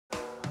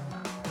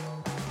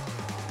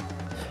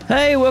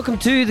Hey, welcome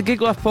to the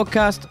Gig Life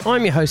Podcast.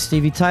 I'm your host,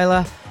 Stevie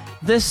Taylor.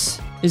 This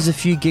is a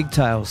few gig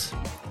tales.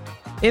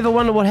 Ever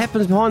wonder what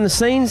happens behind the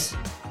scenes?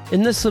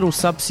 In this little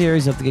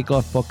sub-series of the Gig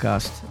Life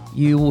Podcast,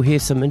 you will hear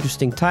some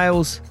interesting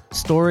tales,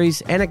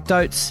 stories,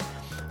 anecdotes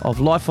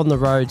of life on the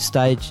road,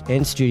 stage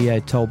and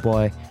studio told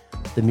by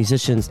the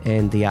musicians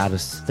and the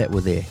artists that were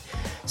there.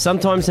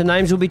 Sometimes the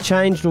names will be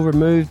changed or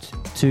removed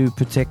to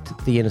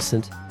protect the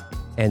innocent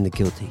and the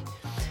guilty.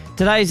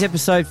 Today's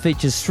episode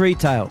features three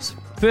tales.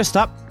 First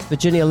up,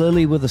 Virginia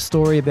Lilly with a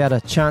story about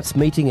a chance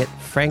meeting at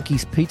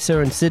Frankie's Pizza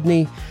in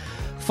Sydney,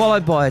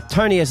 followed by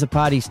Tony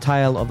Azzopardi's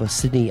tale of a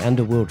Sydney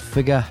underworld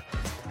figure,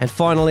 and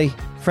finally,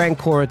 Fran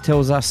Cora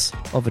tells us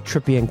of a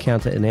trippy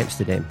encounter in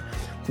Amsterdam.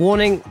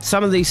 Warning,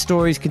 some of these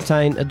stories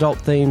contain adult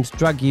themes,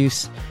 drug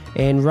use,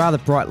 and rather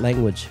bright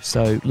language,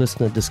 so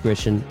listener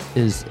discretion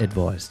is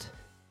advised.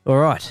 All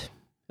right,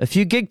 a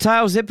few gig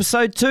tales,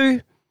 episode 2.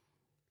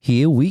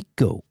 Here we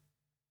go.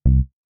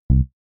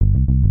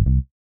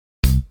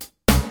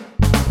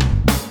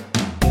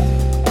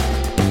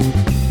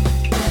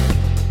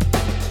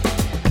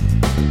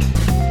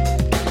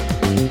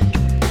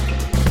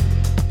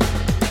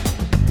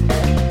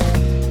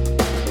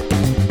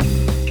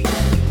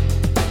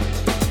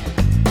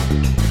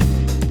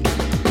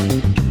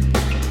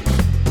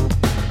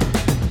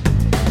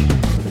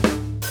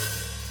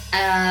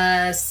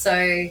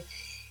 So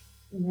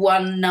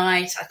one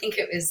night, I think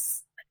it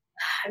was,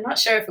 I'm not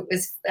sure if it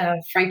was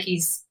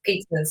Frankie's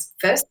Pizza's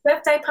first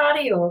birthday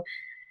party or,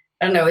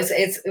 I don't know,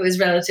 it was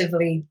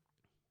relatively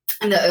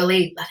in the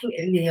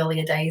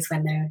earlier days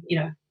when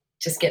they're,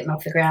 just getting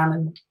off the ground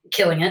and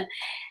killing it.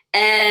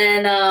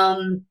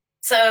 And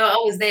so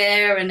I was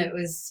there and it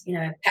was,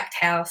 packed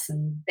house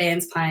and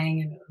bands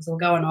playing and it was all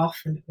going off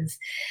and it was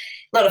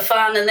a lot of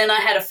fun. And then I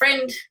had a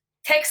friend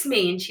text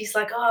me and she's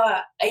like,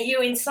 "Oh, are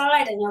you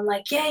inside?" And I'm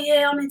like,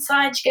 yeah, I'm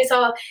inside. She goes,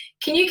 "Oh,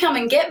 can you come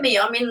and get me?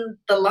 I'm in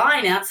the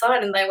line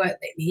outside and they won't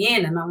let me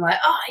in." And I'm like,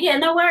 "Oh, yeah,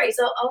 no worries.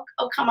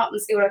 I'll come up and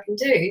see what I can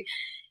do."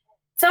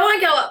 So I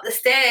go up the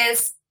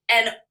stairs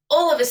and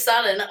all of a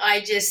sudden I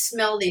just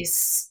smell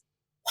this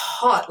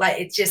hot, like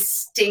it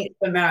just stinks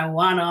of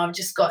marijuana. I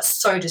just got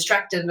so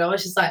distracted and I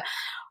was just like,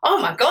 "Oh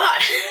my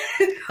God."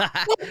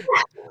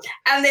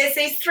 And there's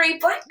these three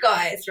black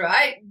guys,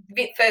 right, a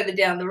bit further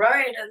down the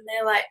road, and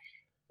they're like,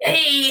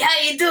 "Hey,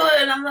 how you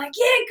doing?" I'm like,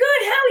 "Yeah,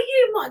 good. How are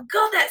you? My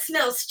God, that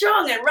smells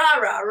strong." And rah,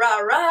 rah, rah,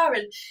 rah.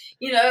 And,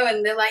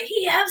 and they're like,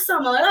 "Here, have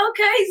some." I'm like,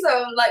 "Okay."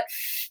 So I'm like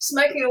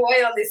smoking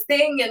away on this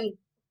thing and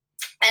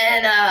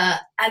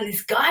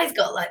this guy's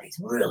got like this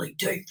really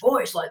deep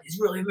voice, like this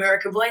really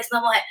American voice. And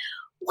I'm like,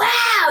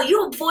 "Wow,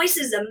 your voice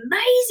is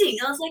amazing."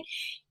 I was like,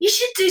 "You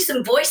should do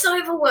some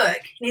voiceover work."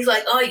 And he's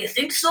like, "Oh, you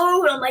think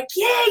so?" And I'm like,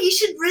 "Yeah, you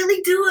should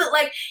really do it.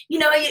 Like,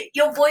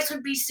 your voice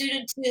would be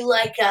suited to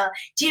like,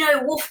 do you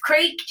know Wolf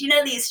Creek? Do you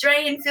know the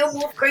Australian film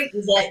Wolf Creek?"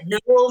 He's like,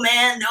 "No,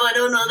 man, no, I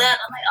don't know that."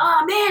 I'm like,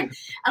 "Oh, man."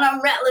 And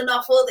I'm rattling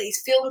off all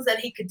these films that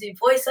he could do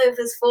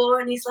voiceovers for.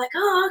 And he's like,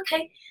 "Oh,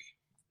 okay."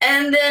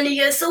 And then he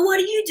goes, "So what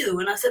do you do?"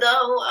 And I said,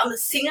 "Oh, I'm a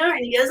singer."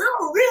 And he goes,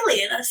 "Oh,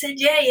 really?" And I said,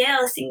 yeah,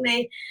 I sing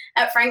there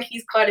at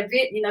Frankie's quite a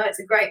bit. It's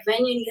a great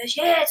venue." And he goes,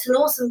 "Yeah, it's an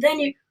awesome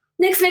venue."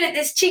 Next minute,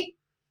 this chick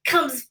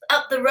comes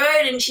up the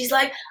road and she's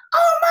like,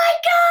 "Oh, my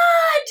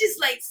God,"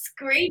 just like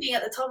screaming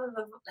at the top of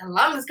her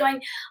lungs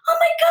going, "Oh,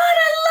 my God,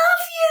 I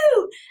love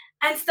you,"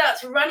 and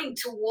starts running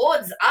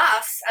towards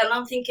us. And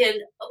I'm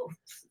thinking, oh,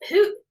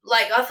 who?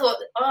 Like, I thought,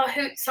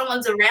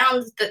 someone's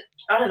around that,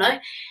 I don't know.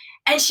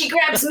 And she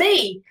grabs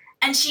me.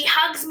 And she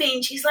hugs me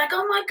and she's like,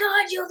 "Oh, my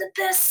God, you're the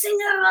best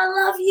singer. I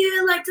love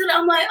you." Like,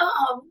 I'm like,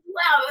 "Oh,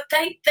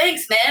 wow,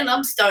 thanks, man.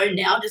 I'm stoned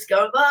now. Just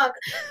going back."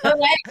 I'm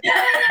like,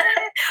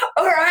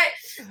 "All right.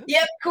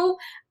 Yep, cool."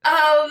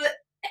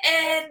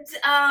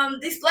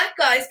 This black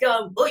guy's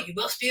going, "Oh, you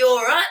must be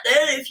all right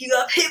then if you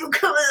got people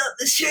coming up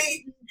the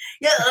street."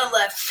 Yeah, I'm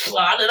like,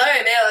 "I don't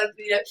know,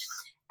 man."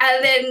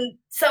 And then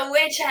so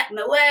we're chatting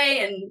away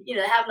and,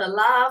 having a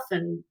laugh.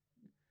 And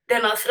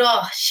then I said,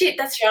 "Oh, shit,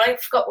 that's right. I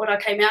forgot what I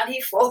came out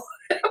here for.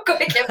 I've got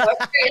to get my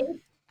friend."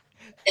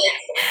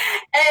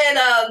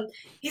 And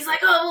he's like,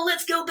 "Oh, well,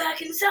 let's go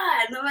back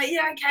inside." And I'm like,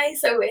 "Yeah, okay."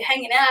 So we're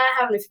hanging out,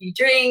 having a few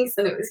drinks,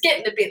 and it was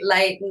getting a bit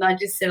late. And I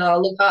just said, "Oh,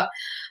 look, I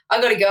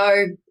got to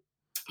go.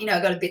 I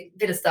got a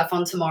bit of stuff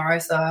on tomorrow,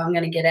 so I'm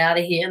going to get out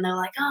of here." And they're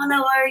like, "Oh,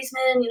 no worries,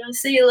 man.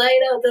 See you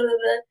later." Blah, blah,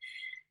 blah.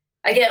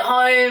 I get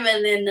home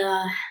and then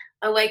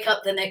I wake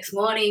up the next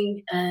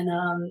morning and,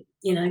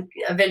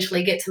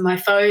 eventually get to my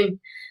phone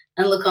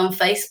and look on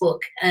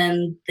Facebook,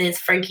 and there's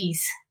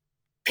Frankie's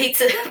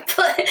Pizza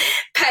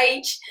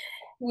page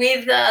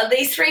with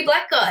these three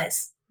black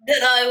guys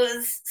that I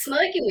was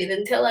smoking with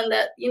and telling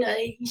that,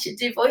 he should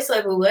do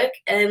voiceover work.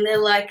 And they're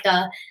like,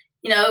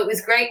 "It was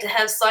great to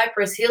have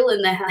Cypress Hill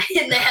in the house."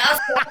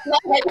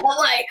 I'm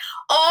like,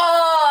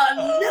 "Oh,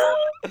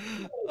 no."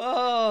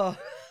 Oh.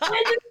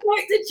 I just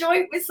smoked a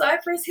joint with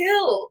Cypress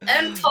Hill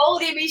and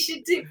told him he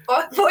should do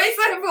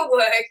voiceover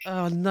work.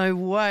 Oh, no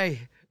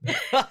way. Yeah.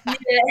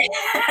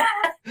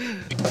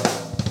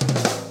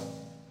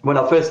 When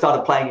I first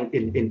started playing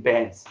in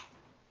bands,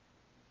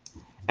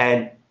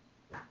 and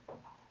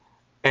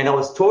And I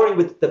was touring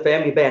with the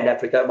family band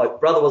Africa. My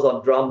brother was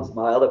on drums.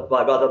 My other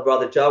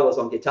brother Joe was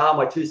on guitar.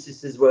 My two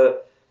sisters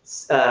were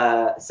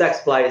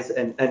sax players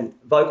and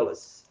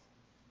vocalists.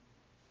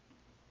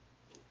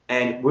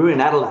 And we were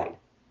in Adelaide.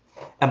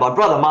 And my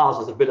brother Miles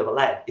was a bit of a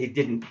lad. He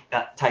didn't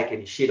take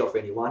any shit off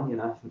anyone, you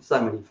know, so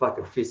many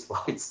fucking fist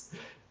fights.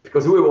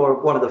 Because we were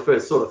one of the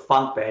first sort of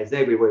funk bands.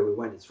 Everywhere we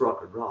went, it's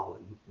rock and roll.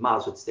 And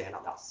Miles would stand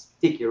up, "I'll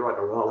stick your rock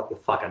and roll up your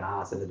fucking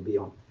ass," and it'd be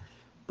on.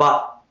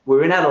 But we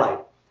were in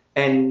Adelaide.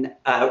 And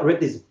we're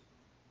at this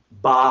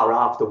bar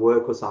after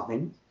work or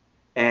something.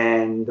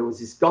 And there was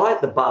this guy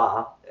at the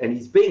bar, and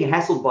he's being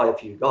hassled by a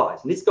few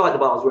guys. And this guy at the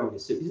bar was wearing a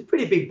suit. He's a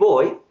pretty big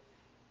boy.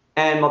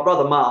 And my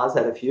brother Mars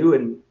had a few,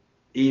 and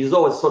he was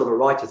always sort of a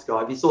righteous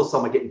guy. If he saw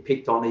someone getting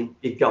picked on,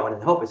 he'd go in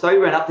and help him. So he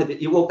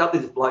walked up to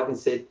this bloke and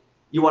said,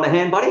 "You want a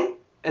hand, buddy?"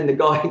 And the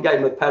guy gave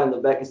him a pat on the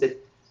back and said,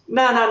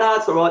 No,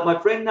 it's all right, my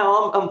friend.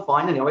 No, I'm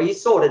fine anyway. He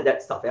sorted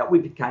that stuff out. We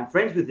became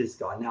friends with this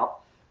guy. Now,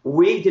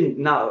 we didn't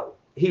know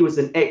he was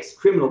an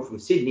ex-criminal from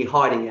Sydney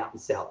hiding out in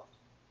South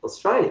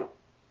Australia.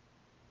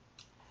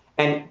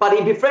 But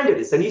he befriended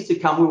us, and he used to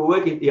come. We were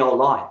working at the Old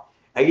Line.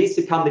 He used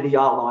to come to the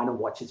Old Line and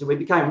watch us, and we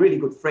became really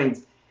good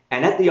friends.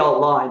 And at the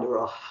Old Line, there were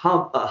a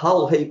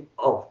whole heap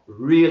of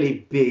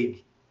really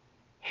big,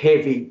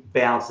 heavy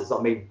bouncers. I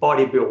mean,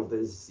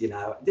 bodybuilders, you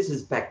know. This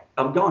is back,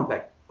 I'm going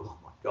back, oh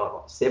my God,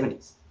 like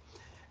 70s.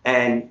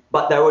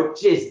 But they were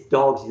just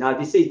dogs, you know. If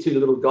you see two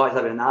little guys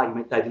having an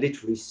argument, they'd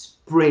literally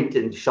sprint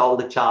and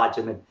shoulder charge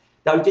them. And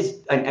they were just,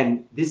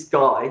 and this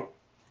guy,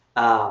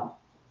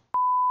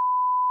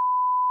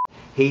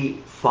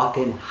 he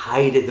fucking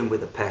hated them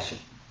with a passion.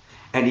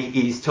 And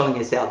he's telling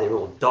us how they're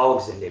all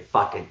dogs and they're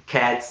fucking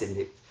cats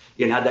and,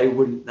 you know, they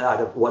wouldn't,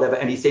 whatever.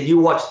 And he said, "You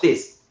watch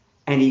this."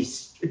 And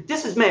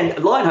this is,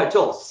 man, Lion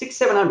Hotel,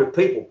 600-700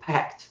 people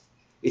packed.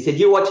 He said,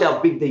 "You watch how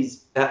big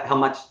these,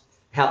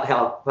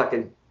 how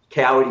fucking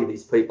cowardly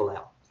these people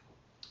are."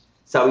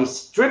 So he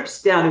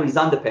strips down to his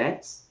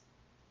underpants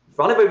in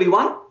front of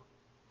everyone,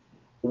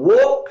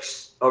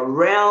 walks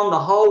around the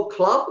whole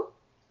club,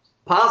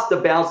 past the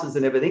bouncers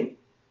and everything.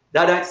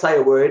 They don't say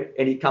a word,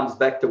 and he comes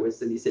back to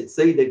us and he said,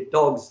 "See, the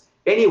dogs."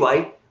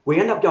 Anyway, we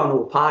end up going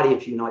to a party a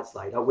few nights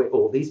later where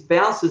all these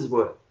bouncers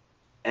were,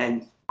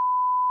 and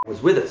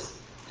was with us.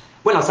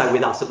 When I say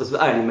with us, it was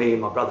only me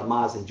and my brother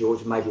Mars and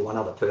George, maybe one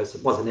other person.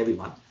 It wasn't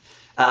everyone.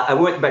 I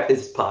went back to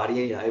this party,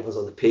 you know, everyone's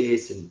on the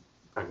piers and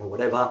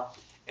whatever,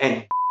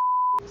 and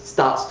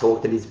starts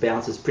talking to these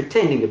bouncers,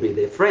 pretending to be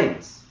their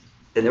friends.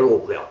 And they're all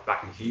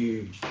fucking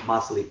huge,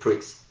 muscly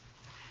pricks.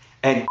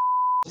 And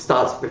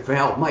starts,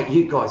 "Oh, mate,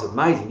 you guys are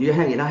amazing. You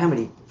know how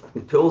many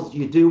fucking curls do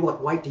you do?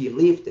 What weight do you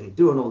lift?" And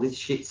doing all this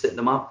shit, setting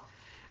them up.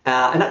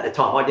 And at the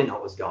time, I didn't know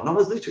what was going on. I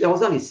was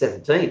only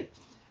 17.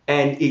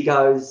 And he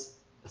goes,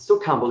 "I still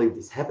can't believe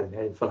this happened,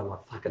 man, in front of my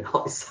fucking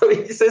eyes." So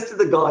he says to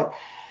the guy,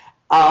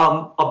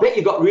 "I bet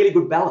you got really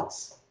good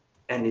balance."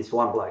 And this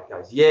one bloke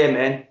goes, "Yeah,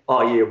 man.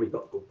 Oh, yeah, we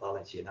got good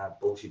balance, you know,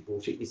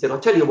 bullshit. He said, "I'll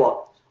tell you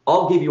what,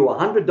 I'll give you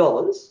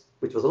 $100,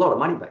 which was a lot of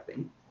money back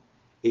then,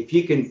 if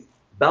you can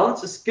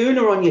balance a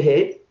schooner on your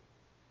head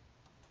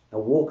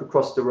and walk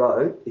across the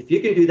road. If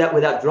you can do that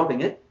without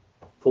dropping it,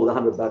 pull the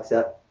 $100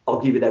 out, I'll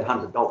give you that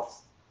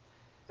 $100.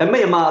 And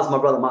me and Mars, my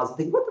brother Mars, I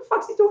think, "What the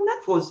fuck's he doing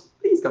that for?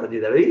 He's going to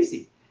do that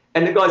easy."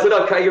 And the guy said,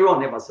 "Okay, you're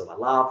on." Everyone's sort of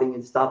laughing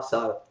and stuff.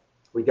 So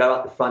we go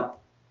up the front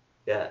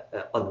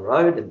on the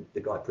road, and the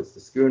guy puts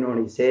the schooner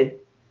on his head,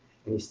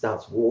 and he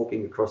starts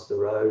walking across the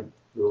road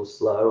real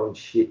slow and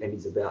shit. And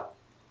he's about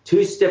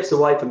 2 steps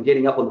away from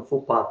getting up on the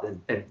footpath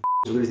and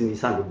losing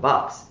his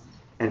 $100.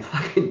 And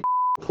fucking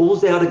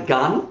pulls out a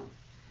gun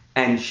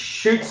and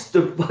shoots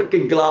the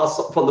fucking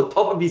glass from the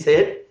top of his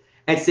head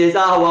and says,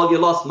 "Oh, well, you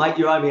lost, mate.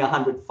 You owe me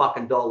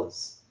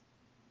 $100.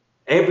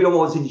 Everyone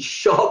was in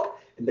shock,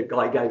 and the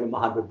guy gave him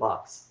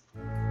 $100.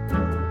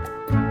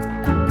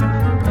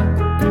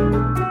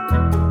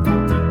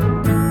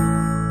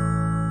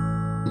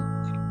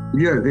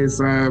 Yeah, there's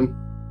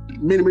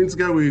many months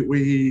ago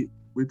we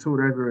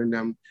toured over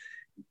and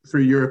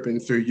through Europe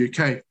and through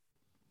UK,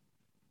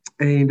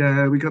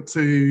 and we got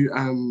to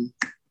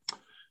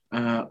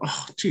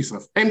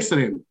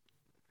Amsterdam.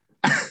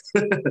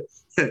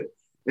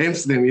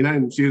 Amsterdam, you know,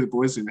 and a few of the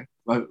boys, you know,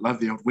 love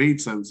the old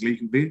weed, so it was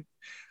legal there.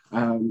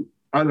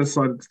 I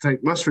decided to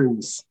take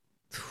mushrooms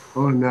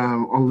on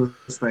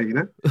this day, you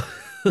know,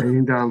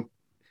 and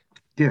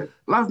yeah,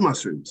 love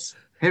mushrooms.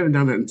 Haven't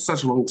done it in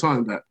such a long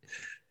time, but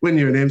when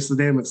you're in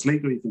Amsterdam, it's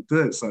legal, you can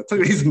do it. So I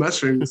took these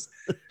mushrooms,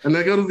 and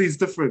they got all these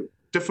different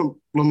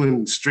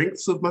blooming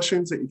strengths of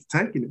mushrooms that you can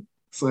take, you know.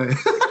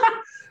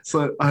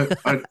 So I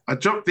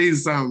dropped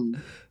these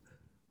the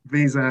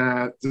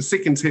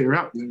second tier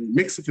up, the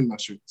Mexican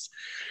mushrooms.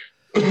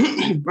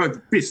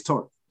 The best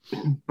type.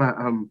 But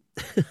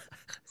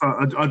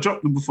I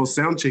dropped them before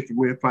sound check, and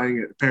we were playing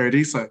at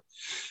Paradiso.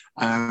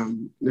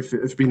 If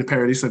you've been to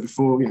Paradiso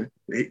before, you know,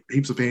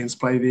 heaps of bands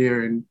play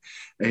there, and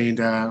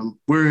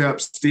we're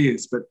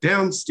upstairs, but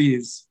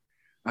downstairs,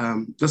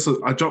 I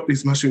dropped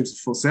these mushrooms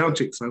before sound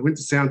check. So I went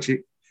to sound check,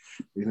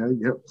 you know,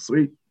 yep,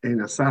 sweet,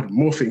 and I started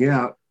morphing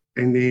out,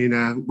 and then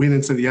went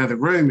into the other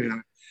room,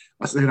 and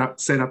I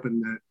sat up in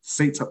the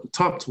seats up the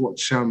top to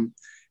watch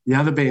the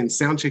other band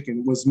soundchecking.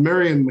 It was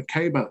Miriam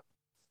Makeba.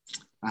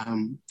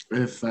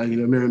 If you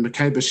know Miriam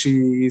Makeba,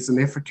 she's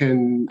an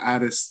African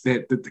artist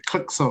that did the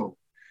Click song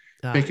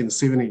back in the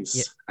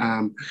 70s.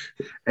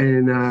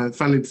 And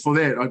finally, before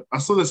that, I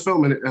saw this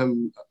film,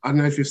 and I don't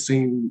know if you've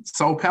seen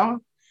Soul Power.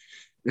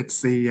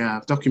 It's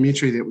the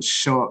documentary that was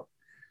shot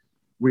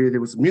where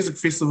there was a music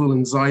festival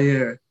in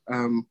Zaire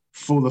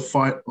for the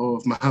fight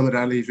of Muhammad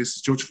Ali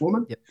versus George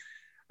Foreman. Yep.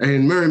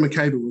 And Miriam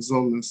Makeba was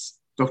on this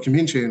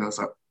documentary, and I was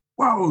like,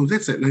 wow,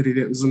 that's that lady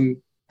that was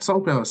in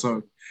Soul Power.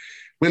 So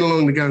went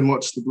along to go and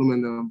watch the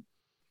blooming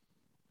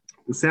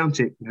the sound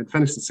check. I had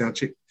finished the sound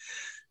check.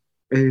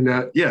 And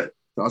I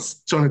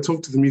was trying to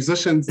talk to the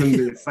musicians, and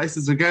their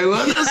faces were going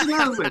like this. And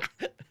I was like,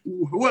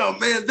 well,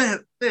 man,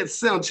 that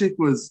sound check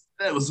was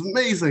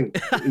amazing.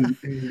 And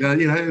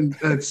you know, and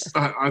it's,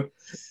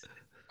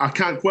 I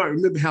can't quite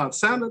remember how it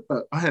sounded,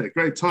 but I had a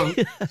great time.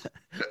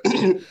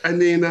 And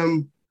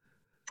then,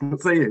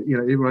 so yeah, you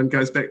know, everyone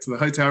goes back to the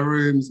hotel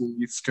rooms, and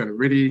you're just kind of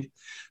ready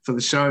for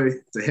the show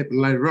to happen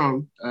later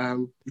on.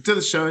 We did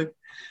the show.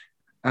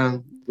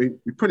 We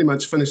pretty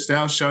much finished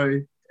our show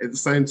at the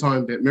same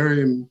time that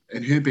Miriam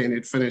and her band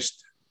had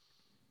finished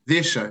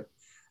their show.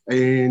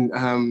 And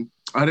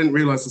I didn't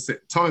realise this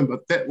at the time,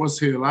 but that was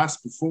her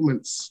last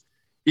performance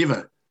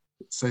ever.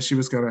 So she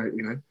was going to,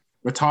 you know,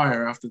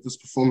 retire after this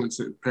performance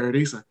at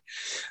Paradiso.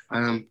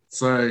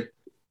 So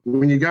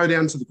when you go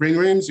down to the green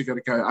rooms, you've got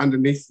to go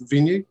underneath the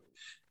venue,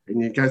 and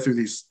you go through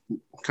these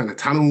kind of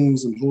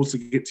tunnels and halls to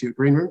get to your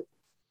green room.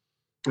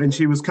 And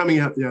she was coming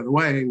out the other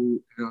way, and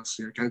I was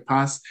going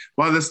past.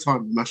 By this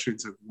time, the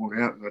mushrooms had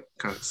worn out, and I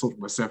kind of sorted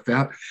myself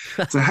out.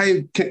 So,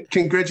 hey,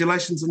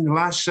 congratulations on your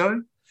last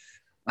show.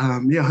 I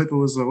hope it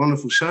was a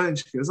wonderful show. And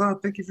she goes, oh,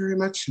 thank you very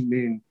much. And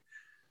then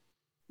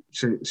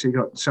she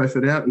got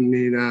chauffeured out, and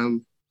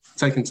then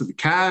taken to the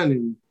car, and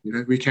then, you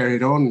know, we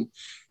carried on and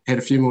had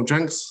a few more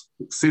drinks,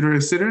 et cetera,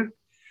 et cetera.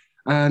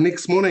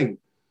 Next morning,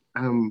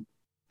 Miriam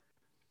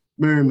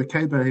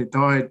Makeba had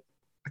died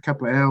a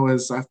couple of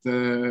hours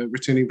after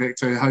returning back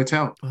to her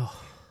hotel. Oh.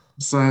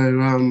 So,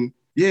 I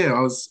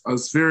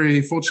was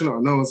very fortunate. I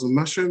know I was on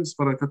mushrooms,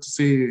 but I got to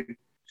see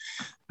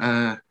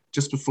her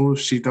just before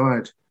she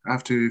died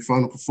after her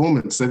final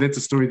performance. So that's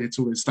a story that's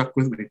always stuck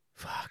with me.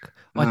 Fuck.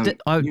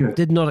 I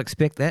did not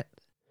expect that.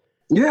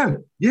 Yeah.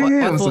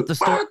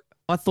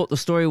 I thought the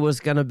story was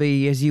going to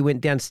be as you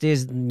went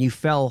downstairs and you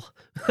fell.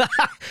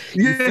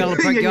 You fell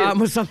and broke your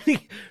arm or something.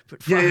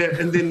 But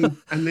and then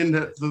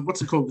the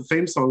what's it called? The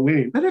theme song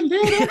went.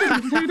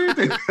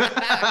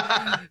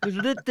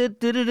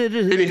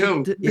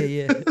 Anyhow.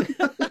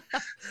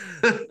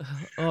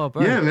 Oh,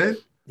 bro. Yeah, man.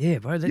 Yeah,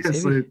 bro.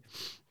 That's heavy.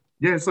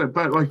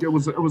 But like it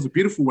was a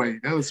beautiful way.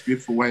 That was a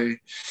beautiful way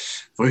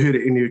for her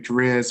to end her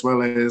career, as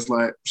well as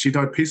like she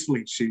died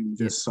peacefully. She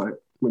just like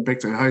went back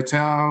to her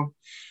hotel.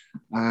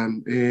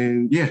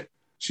 And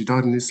she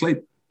died in her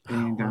sleep,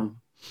 and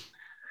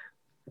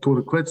called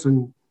it quits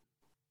and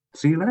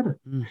see you later.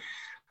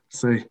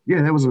 So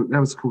that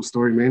was a cool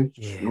story, man.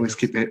 I always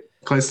keep that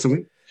close to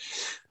me.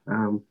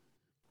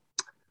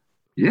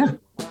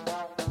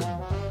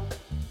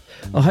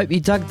 I hope you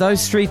dug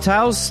those three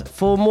tales.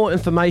 For more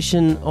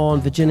information on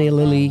Virginia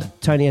Lily,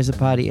 Tony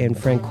Azzopardi and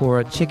Frank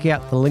Cora, check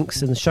out the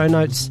links in the show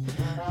notes.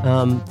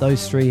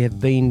 Those three have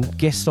been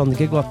guests on the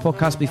Gig Life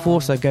podcast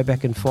before, so go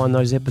back and find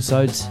those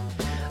episodes.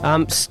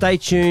 Stay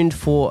tuned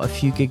for A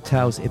Few Gig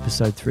Tales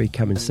episode 3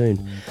 coming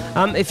soon.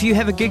 If you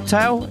have a gig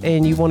tale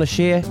and you want to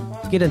share,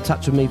 get in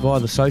touch with me via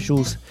the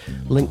socials.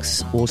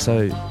 Links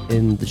also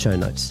in the show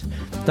notes.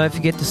 Don't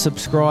forget to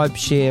subscribe,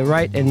 share,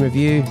 rate and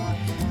review.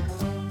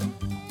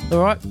 All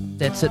right,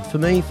 that's it for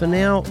me for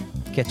now.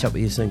 Catch up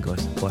with you soon,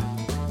 guys. Bye.